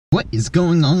What is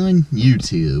going on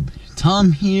YouTube?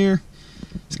 Tom here.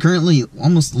 It's currently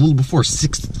almost a little before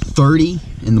 6:30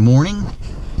 in the morning.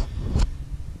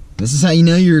 This is how you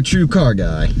know you're a true car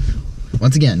guy.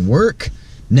 Once again, work?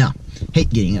 No. Hate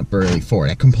getting up early for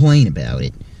it. I complain about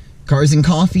it. Cars and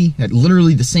coffee at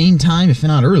literally the same time, if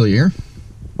not earlier.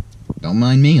 Don't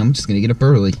mind me, I'm just gonna get up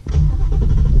early.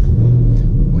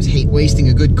 Always hate wasting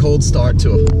a good cold start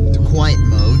to quiet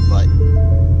mode, but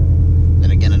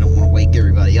then again, I don't want to wake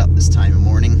everybody up this time of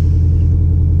morning.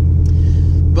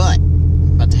 But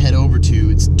I'm about to head over to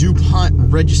its DuPont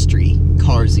Registry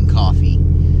Cars and Coffee.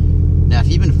 Now, if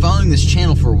you've been following this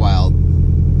channel for a while,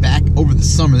 back over the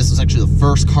summer, this was actually the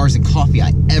first Cars and Coffee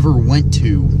I ever went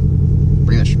to.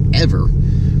 Pretty much ever.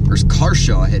 First car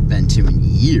show I had been to in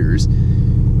years.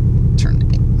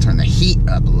 Turn the heat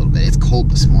up a little bit. It's cold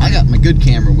this morning. I got my good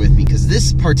camera with me because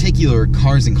this particular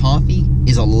Cars and Coffee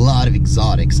is a lot of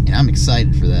exotics, and I'm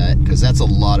excited for that because that's a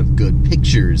lot of good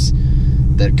pictures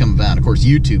that come about. Of course,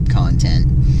 YouTube content.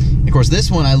 And of course, this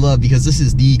one I love because this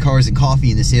is the Cars and Coffee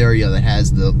in this area that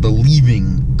has the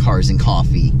leaving Cars and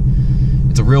Coffee.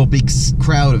 It's a real big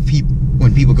crowd of people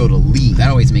when people go to leave. That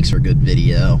always makes for a good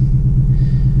video.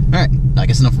 Alright, I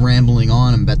guess enough rambling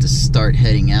on. I'm about to start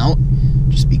heading out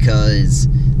just because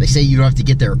they say you don't have to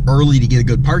get there early to get a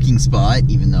good parking spot.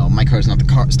 Even though my car's not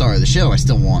the star of the show, I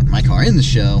still want my car in the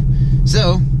show.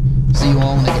 So, see you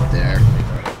all when I get there.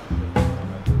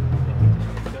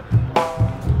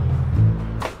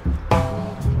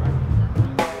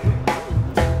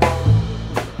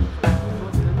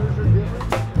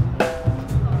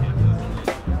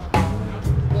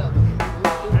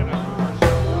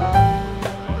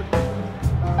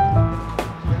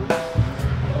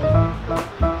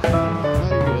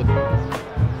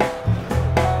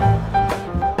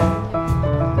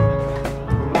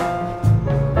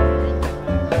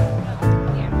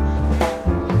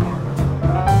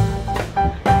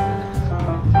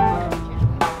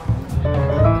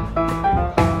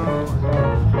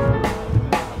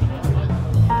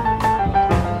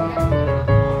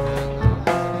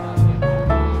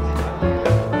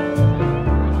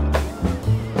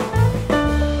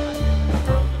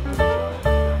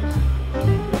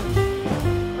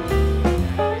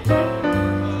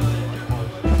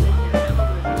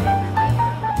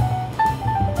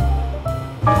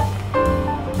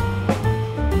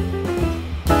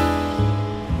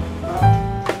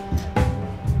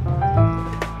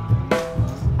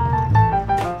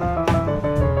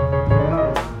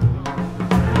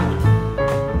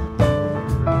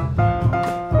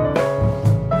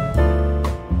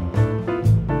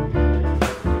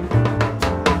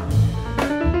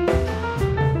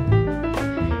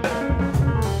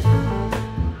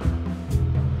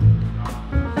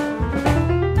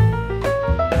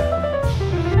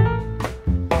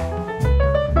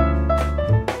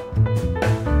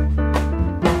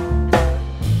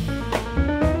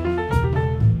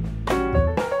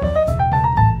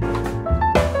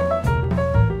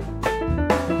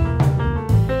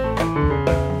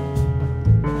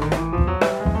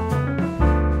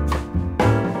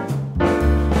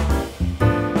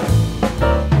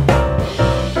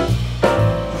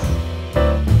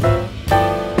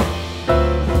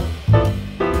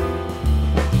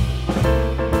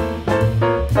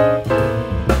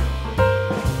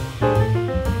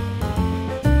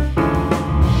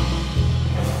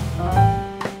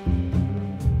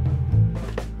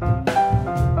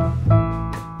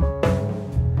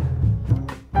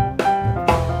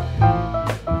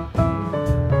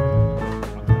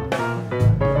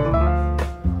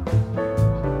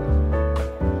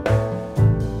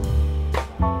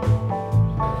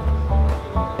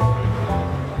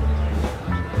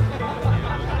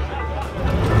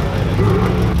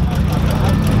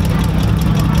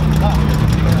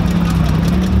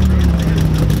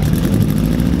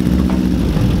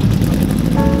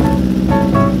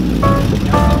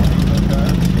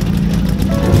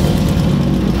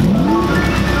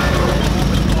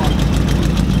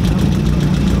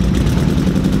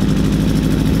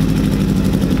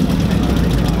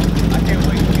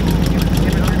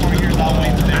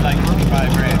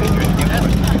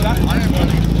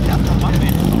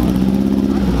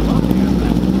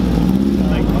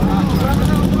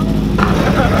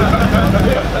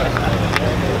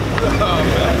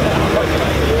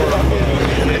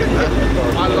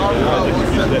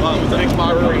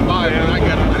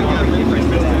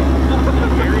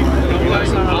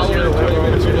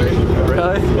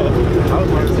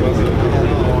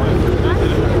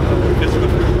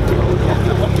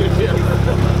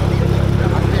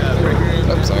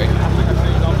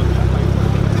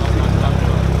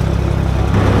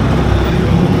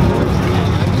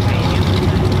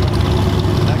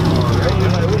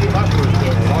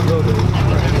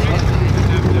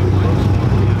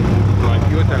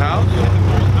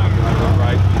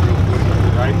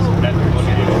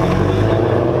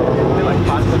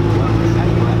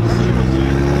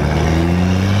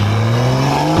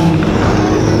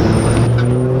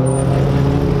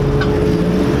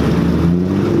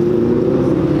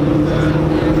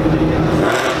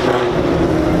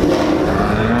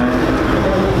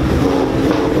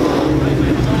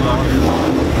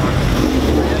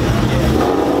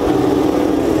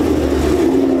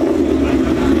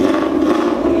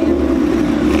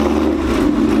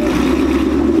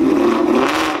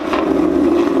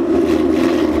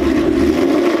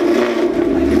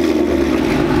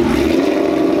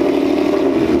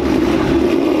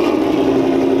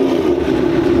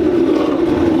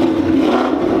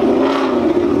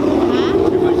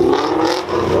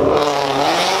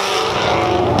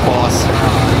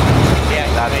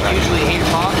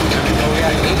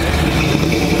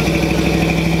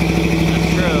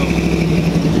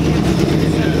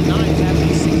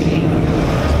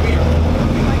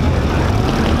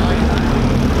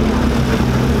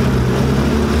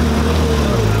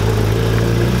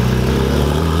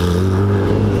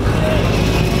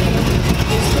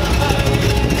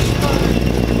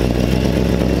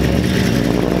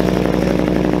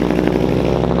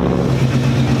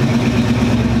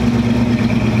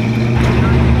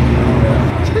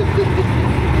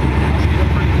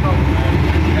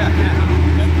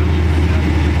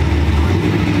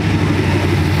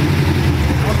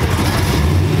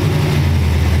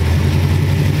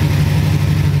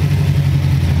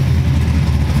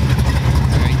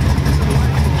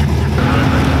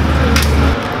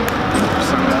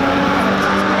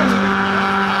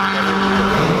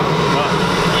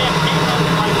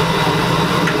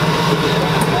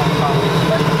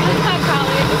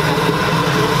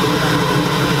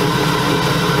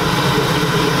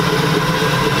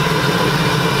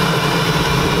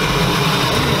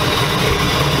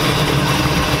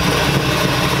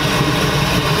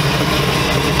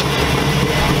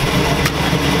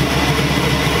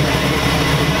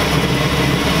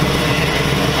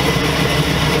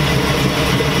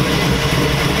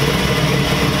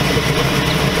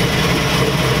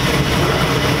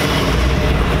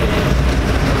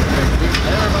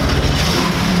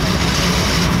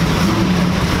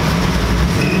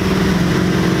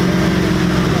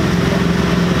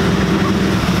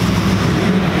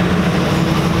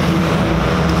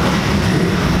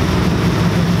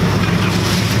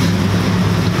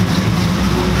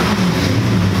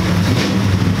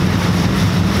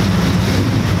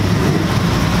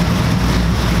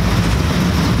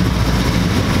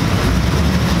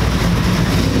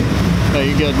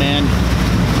 good, man.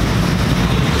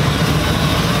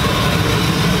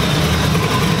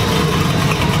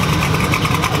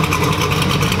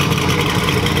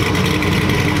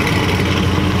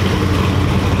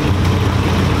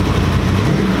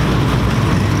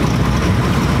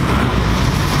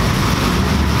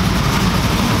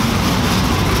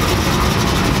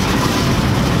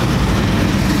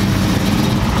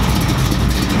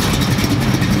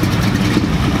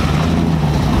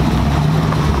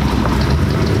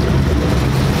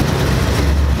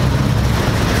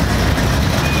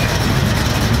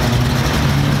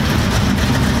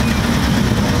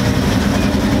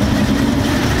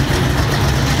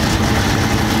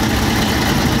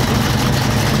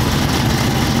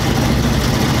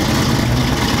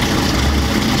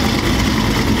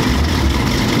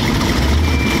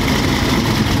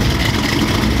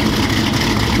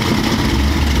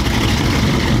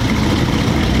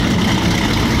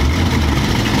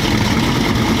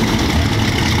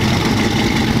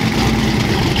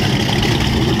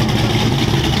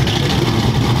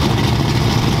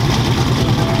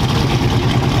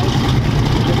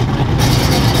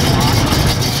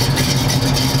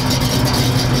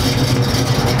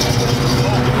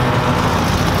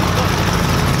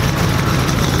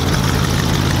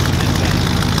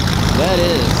 That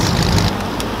is.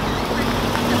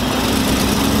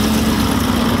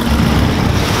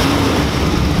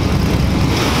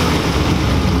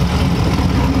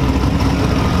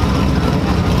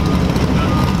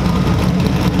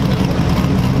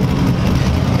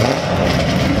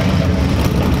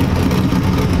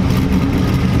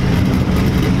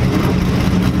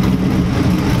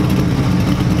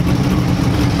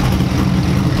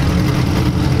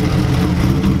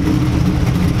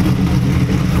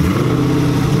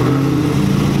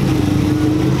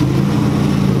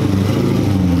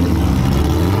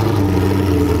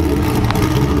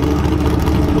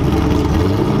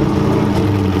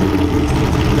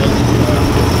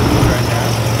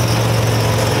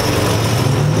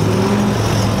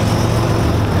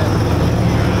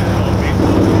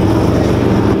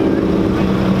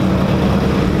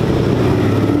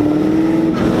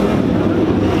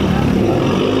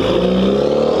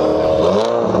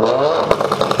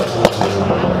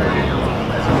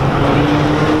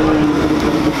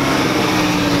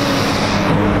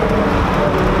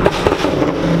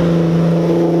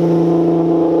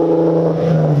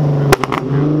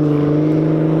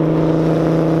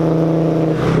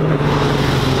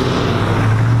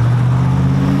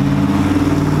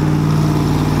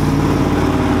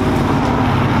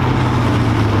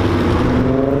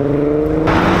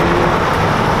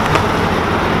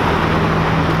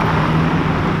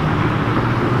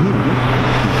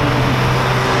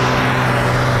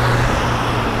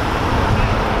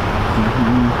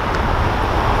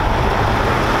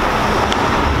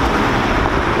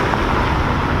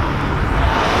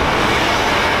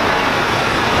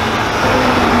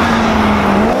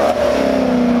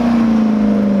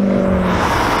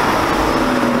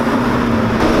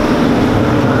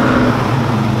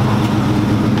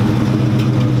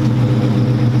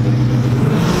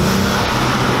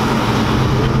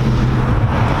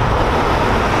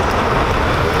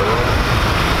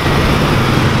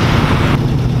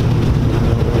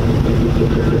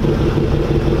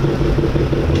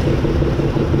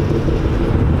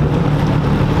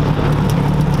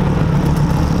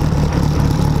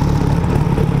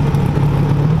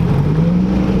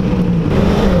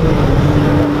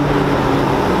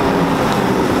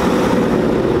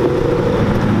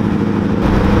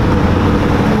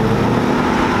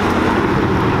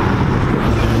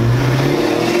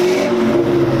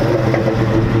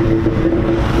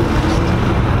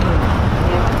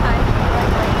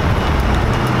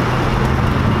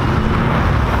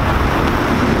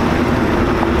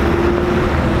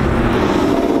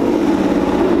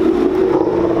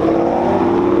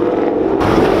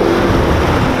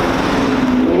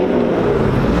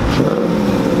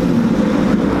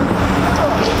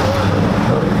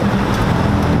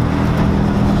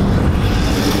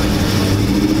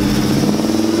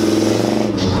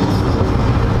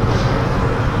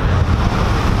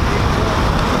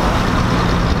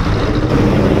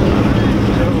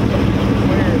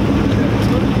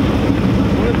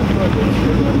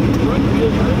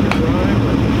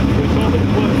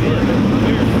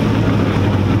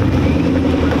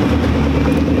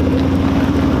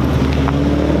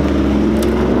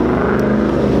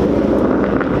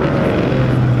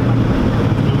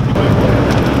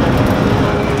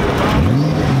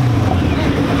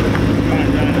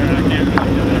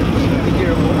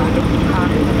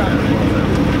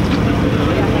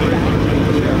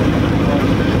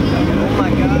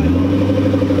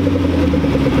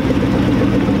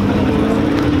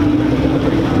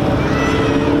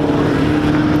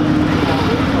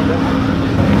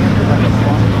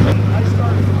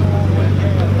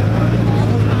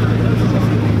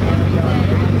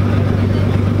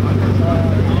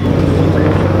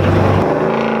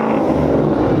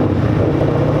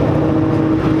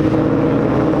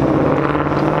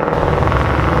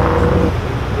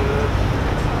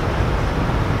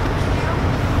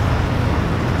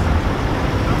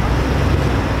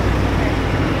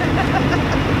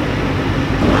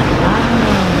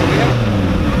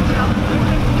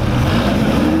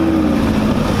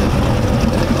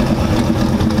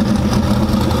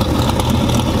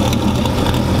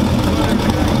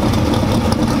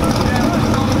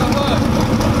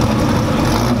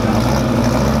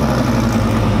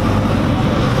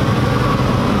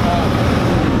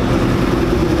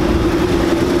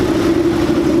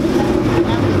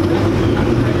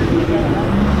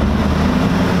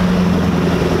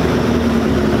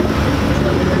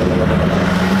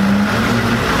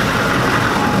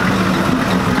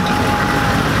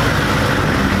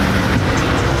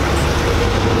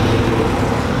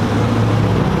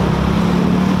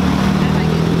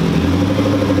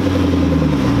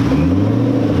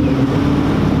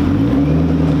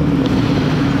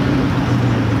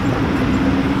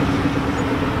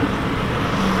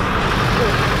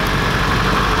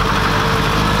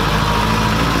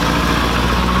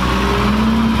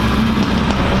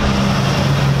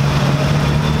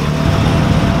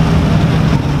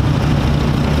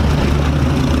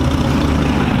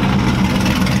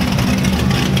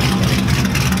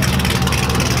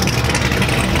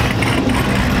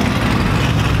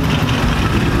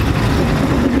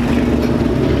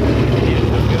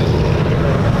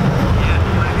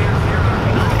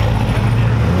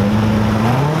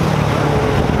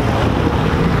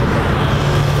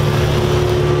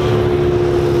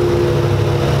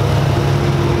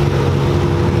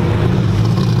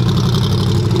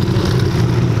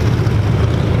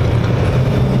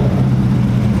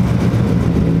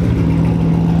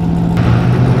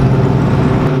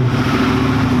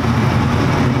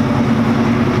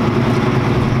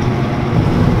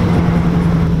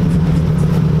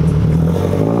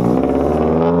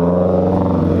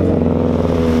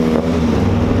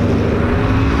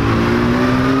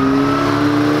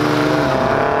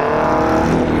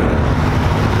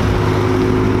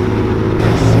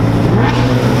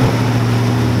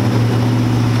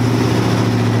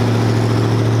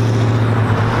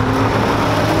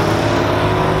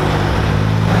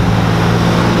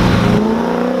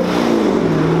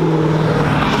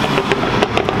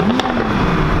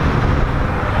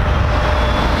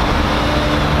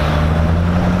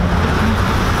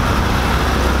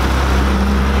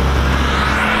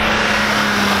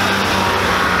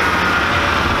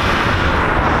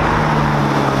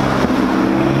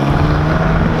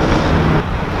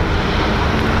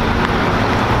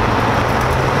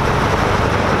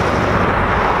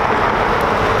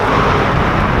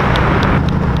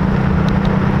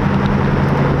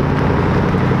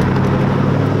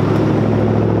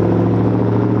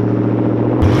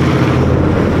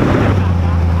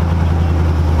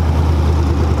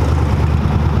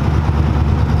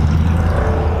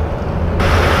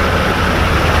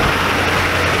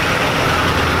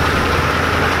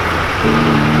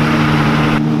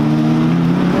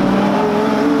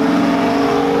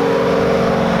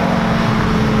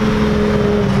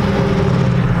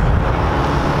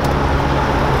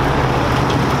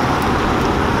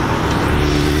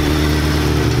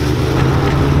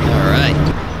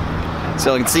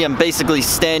 So you can see I'm basically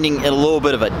standing in a little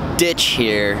bit of a ditch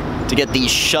here to get these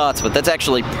shots, but that's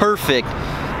actually perfect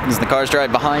because the cars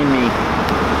drive behind me.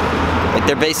 Like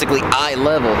they're basically eye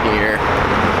level here.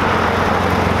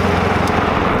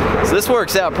 So this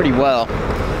works out pretty well. A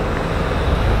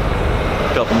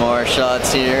couple more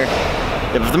shots here.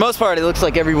 Yeah, but for the most part, it looks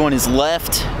like everyone is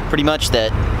left, pretty much,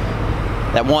 that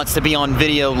wants to be on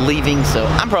video leaving, so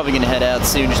I'm probably gonna head out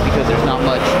soon just because there's not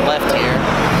much left here.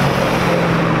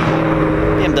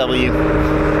 BMW.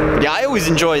 But yeah, I always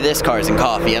enjoy this Cars and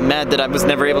Coffee. I'm mad that I was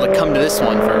never able to come to this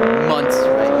one for months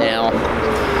right now.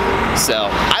 So,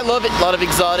 I love it. A lot of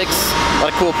exotics, a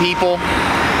lot of cool people.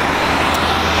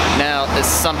 Now, this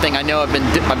is something I know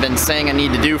I've been saying I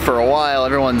need to do for a while.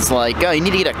 Everyone's like, oh, you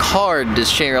need to get a card to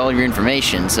share all of your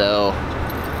information. So,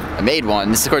 I made one.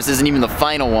 This, of course, isn't even the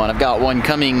final one. I've got one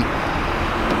coming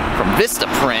from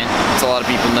Vistaprint, as a lot of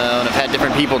people know, and I've had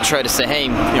different people try to say, hey,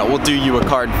 we'll do you a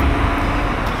card,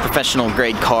 professional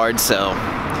grade card. So,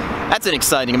 that's an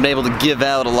exciting. I've been able to give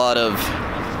out a lot of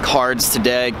cards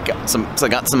today. So I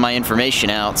got some of my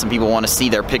information out. Some people want to see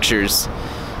their pictures.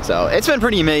 So, it's been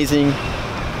pretty amazing.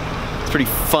 Pretty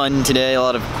fun today, a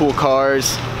lot of cool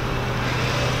cars.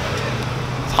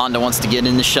 Honda wants to get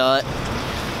in the shot.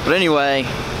 But anyway,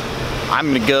 I'm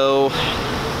gonna go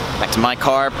back to my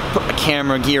car, put my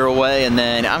camera gear away, and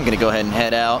then I'm gonna go ahead and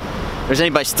head out. If there's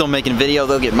anybody still making video,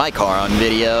 they'll get my car on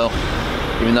video,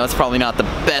 even though it's probably not the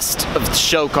best of the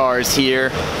show cars here.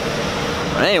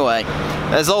 But anyway,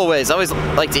 as always, I always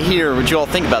like to hear what you all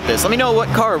think about this. Let me know what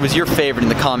car was your favorite in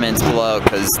the comments below,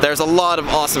 because there's a lot of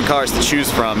awesome cars to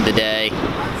choose from today.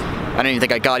 I don't even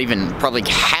think I got even probably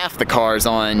half the cars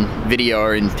on video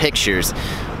or in pictures.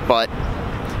 But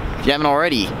if you haven't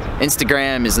already,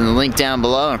 Instagram is in the link down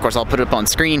below, and of course I'll put it up on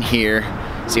screen here,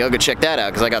 so y'all go check that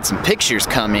out, because I got some pictures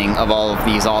coming of all of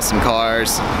these awesome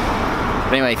cars.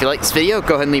 But anyway, if you like this video,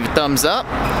 go ahead and leave a thumbs up.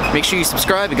 Make sure you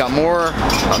subscribe. We got more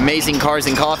amazing Cars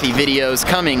and Coffee videos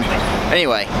coming.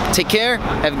 Anyway, take care.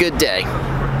 Have a good day.